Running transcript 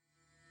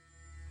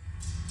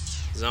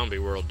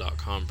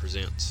ZombieWorld.com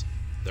presents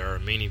There Are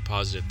Many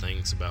Positive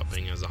Things About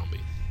Being a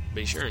Zombie.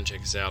 Be sure and check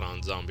us out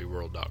on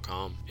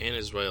ZombieWorld.com and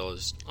as well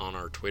as on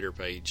our Twitter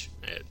page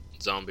at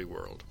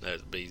ZombieWorld. That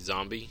would be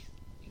Zombie,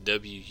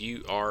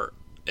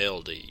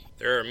 W-U-R-L-D.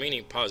 There are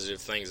many positive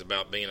things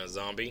about being a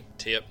zombie.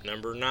 Tip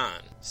number 9.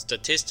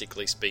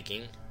 Statistically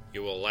speaking,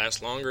 you will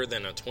last longer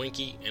than a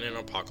Twinkie in an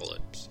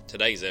apocalypse.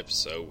 Today's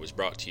episode was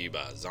brought to you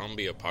by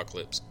Twinkie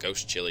Apocalypse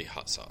Ghost Chili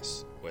Hot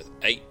Sauce. With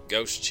 8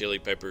 ghost chili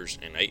peppers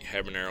and 8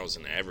 habaneros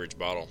in the average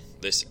bottle,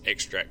 this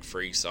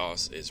extract-free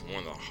sauce is one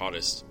of the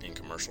hottest in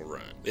commercial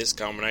run. This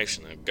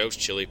combination of ghost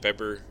chili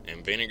pepper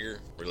and vinegar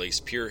releases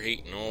pure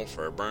heat and oil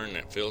for a burn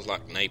that feels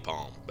like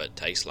napalm, but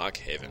tastes like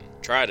heaven.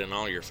 Try it in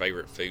all your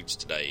favorite foods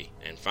today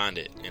and find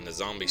it in the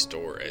zombie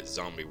store at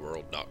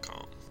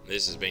ZombieWorld.com.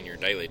 This has been your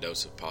daily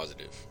dose of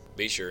positive.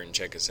 Be sure and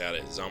check us out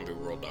at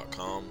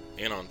ZombieWorld.com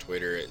and on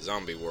Twitter at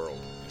ZombieWorld.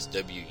 It's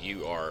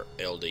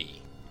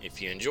W-U-R-L-D. If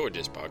you enjoyed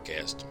this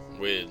podcast,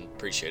 we'd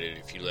appreciate it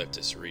if you left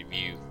us a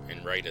review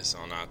and rate us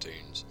on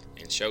iTunes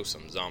and show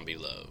some zombie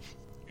love.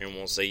 And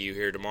we'll see you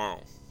here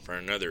tomorrow for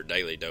another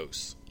daily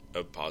dose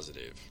of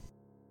positive.